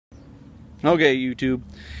Okay, YouTube.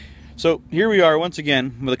 So here we are once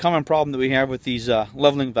again with a common problem that we have with these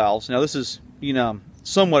leveling valves. Now this is,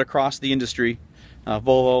 somewhat across the industry.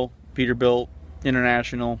 Volvo, Peterbilt,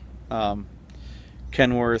 International,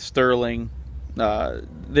 Kenworth, Sterling.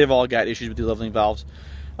 They've all got issues with the leveling valves.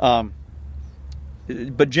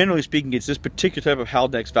 But generally speaking, it's this particular type of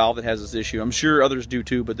Haldex valve that has this issue. I'm sure others do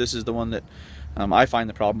too, but this is the one that I find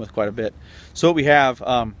the problem with quite a bit. So what we have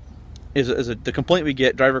is the complaint we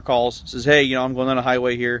get. Driver calls, says, hey, I'm going on a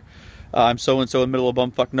highway here. I'm so-and-so in the middle of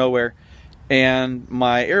bumfuck nowhere, and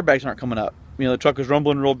my airbags aren't coming up. The truck was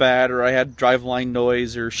rumbling real bad, or I had driveline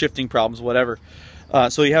noise or shifting problems, whatever.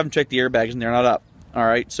 So you have them check the airbags, and they're not up. All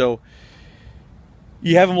right, so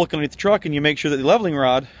you have them look underneath the truck, and you make sure that the leveling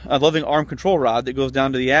rod, leveling arm control rod that goes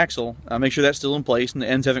down to the axle, make sure that's still in place and the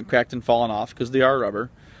ends haven't cracked and fallen off, because they are rubber.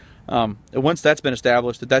 Once that's been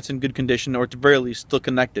established, that that's in good condition, or at the very least still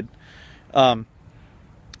connected,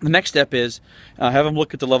 the next step is have them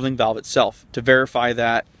look at the leveling valve itself to verify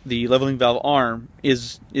that the leveling valve arm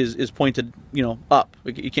is pointed, up.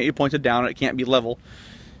 It can't be pointed down. It can't be level.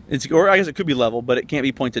 Or I guess it could be level, but it can't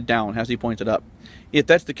be pointed down. It has to be pointed up. If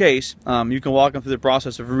that's the case, you can walk them through the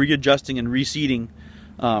process of readjusting and reseating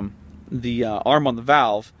the arm on the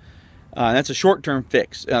valve. And that's a short-term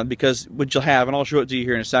fix, because what you'll have, and I'll show it to you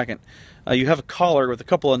here in a second, you have a collar with a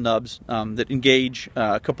couple of nubs that engage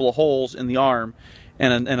a couple of holes in the arm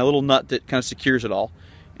and a little nut that kind of secures it all.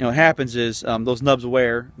 What happens is those nubs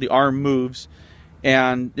wear, the arm moves,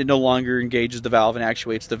 and it no longer engages the valve and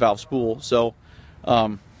actuates the valve spool. So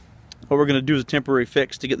what we're going to do is a temporary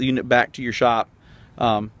fix to get the unit back to your shop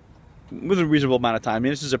with a reasonable amount of time. I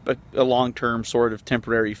mean, this is a long-term sort of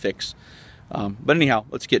temporary fix. But anyhow,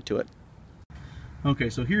 let's get to it.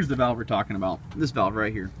 Okay, so here's the valve we're talking about. This valve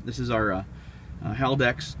right here. This is our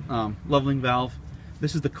Haldex leveling valve.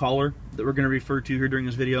 This is the collar that we're going to refer to here during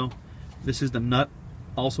this video. This is the nut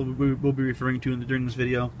also we'll be referring to during this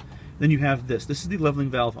video. Then you have this. This is the leveling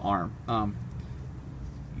valve arm.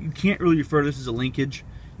 You can't really refer to this as a linkage.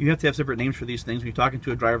 You have to have separate names for these things when you're talking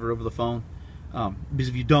to a driver over the phone, because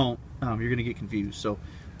if you don't, you're going to get confused. So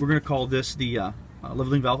we're going to call this the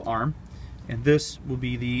leveling valve arm, and this will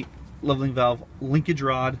be the leveling valve linkage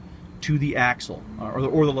rod to the axle, or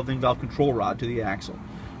the leveling valve control rod to the axle.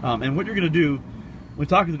 And what you're going to do when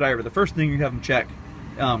talking to the driver, the first thing you have them check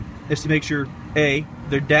is to make sure, A,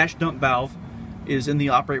 their dash dump valve is in the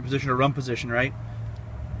operate position or run position, right?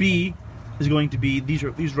 B is going to be these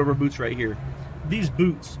rubber boots right here. These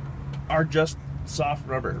boots are just soft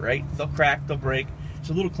rubber, right? They'll crack, they'll break. It's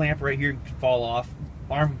a little clamp right here can fall off.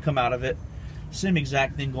 Arm can come out of it. Same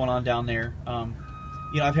exact thing going on down there.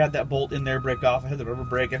 I've had that bolt in there break off. I had the rubber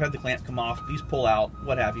break. I've had the clamp come off. These pull out,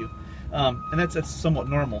 what have you. And that's somewhat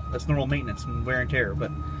normal. That's normal maintenance and wear and tear.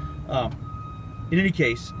 But in any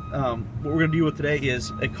case, what we're going to deal with today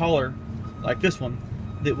is a collar like this one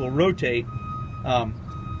that will rotate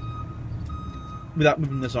without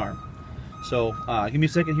moving this arm. So give me a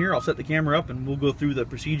second here. I'll set the camera up and we'll go through the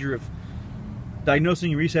procedure of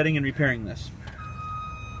diagnosing, resetting, and repairing this.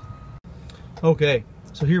 Okay,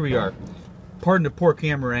 so here we are. Pardon the poor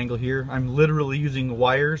camera angle here. I'm literally using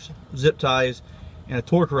wires, zip ties, and a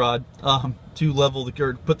torque rod to level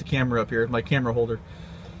or put the camera up here, my camera holder.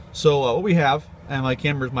 So what we have, and my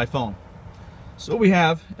camera is my phone. So what we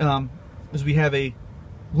have is we have a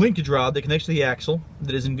linkage rod that connects to the axle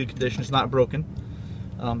that is in good condition. It's not broken.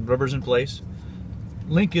 Rubber's in place.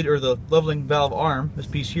 Linkage, or the leveling valve arm, this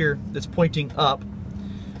piece here, that's pointing up.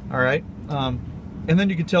 All right. And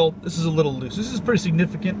then you can tell this is a little loose. This is pretty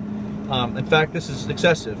significant. In fact, this is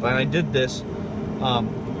excessive. And I did this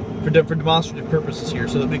for demonstrative purposes here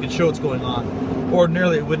so that we can show what's going on.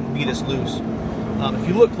 Ordinarily, it wouldn't be this loose. If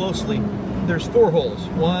you look closely, there's 4 holes.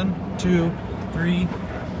 1, 2, 3,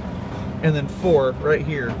 and then 4 right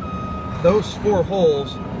here. Those 4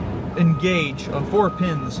 holes engage on 4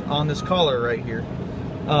 pins on this collar right here.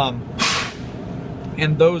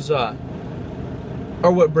 And those are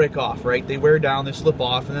what break off, right? They wear down, they slip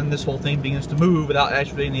off, and then this whole thing begins to move without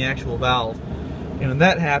actuating the actual valve. And when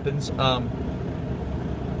that happens, you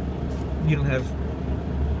don't have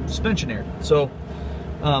suspension air. So,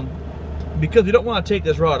 because we don't want to take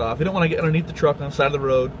this rod off, we don't want to get underneath the truck on the side of the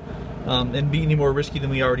road and be any more risky than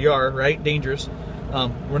we already are, right? Dangerous.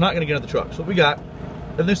 We're not going to get into the truck. So what we got,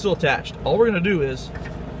 and they're still attached. All we're going to do is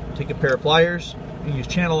take a pair of pliers. You can use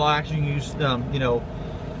channel locks. You can use,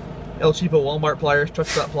 El Cheapo Walmart pliers, truck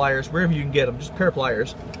stop pliers, wherever you can get them, just a pair of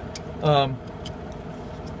pliers. You're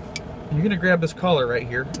going to grab this collar right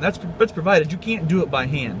here, and that's provided you can't do it by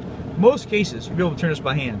hand. Most cases, you'll be able to turn this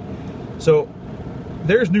by hand. So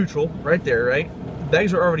there's neutral right there, right? The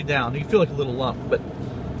bags are already down. You feel like a little lump, but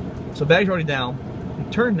So bag's already down.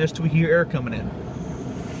 We turn this till we hear air coming in.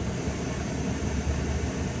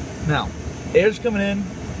 Now, air's coming in.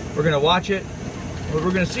 We're gonna watch it. What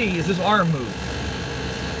we're gonna see is this arm move.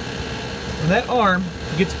 When that arm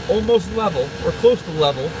gets almost level, or close to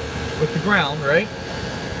level with the ground, right?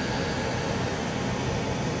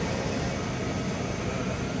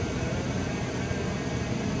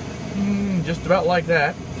 Just about like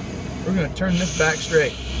that. We're gonna turn this back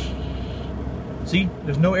straight. See,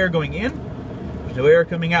 there's no air going in, there's no air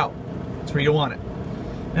coming out. That's where you want it.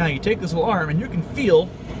 Now you take this little arm and you can feel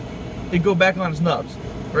it go back on its nubs,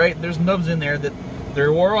 right? There's nubs in there that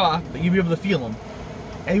they're wore off, but you'll be able to feel them.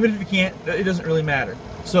 And even if you can't, it doesn't really matter.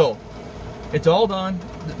 So, it's all done.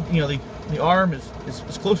 You know, the arm is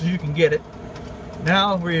as close as you can get it.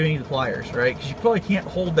 Now we're going to need the pliers, right? Because you probably can't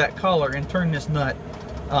hold that collar and turn this nut,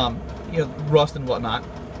 you know, rust and whatnot.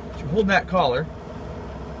 So you hold that collar.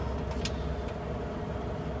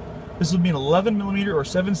 This will be an 11mm or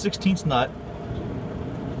 7/16 nut.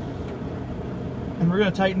 And we're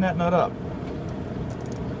going to tighten that nut up.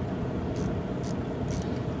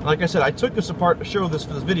 Like I said, I took this apart to show this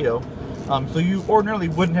for this video, so you ordinarily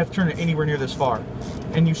wouldn't have turned it anywhere near this far.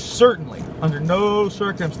 And you certainly, under no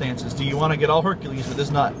circumstances, do you want to get all Hercules with this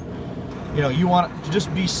nut. You know, you want it to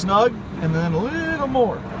just be snug and then a little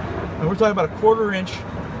more. And we're talking about a 1/4 inch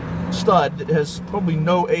stud that has probably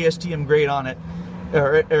no ASTM grade on it,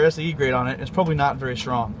 or SAE grade on it. It's probably not very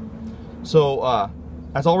strong. So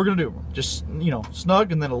that's all we're going to do. Just, you know,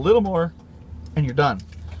 snug and then a little more, and you're done.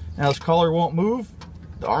 Now this collar won't move.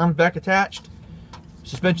 The arm's back attached,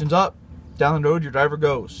 suspension's up, down the road your driver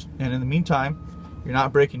goes. And in the meantime, you're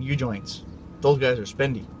not breaking U-joints. Those guys are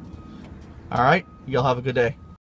spendy. Alright, y'all have a good day.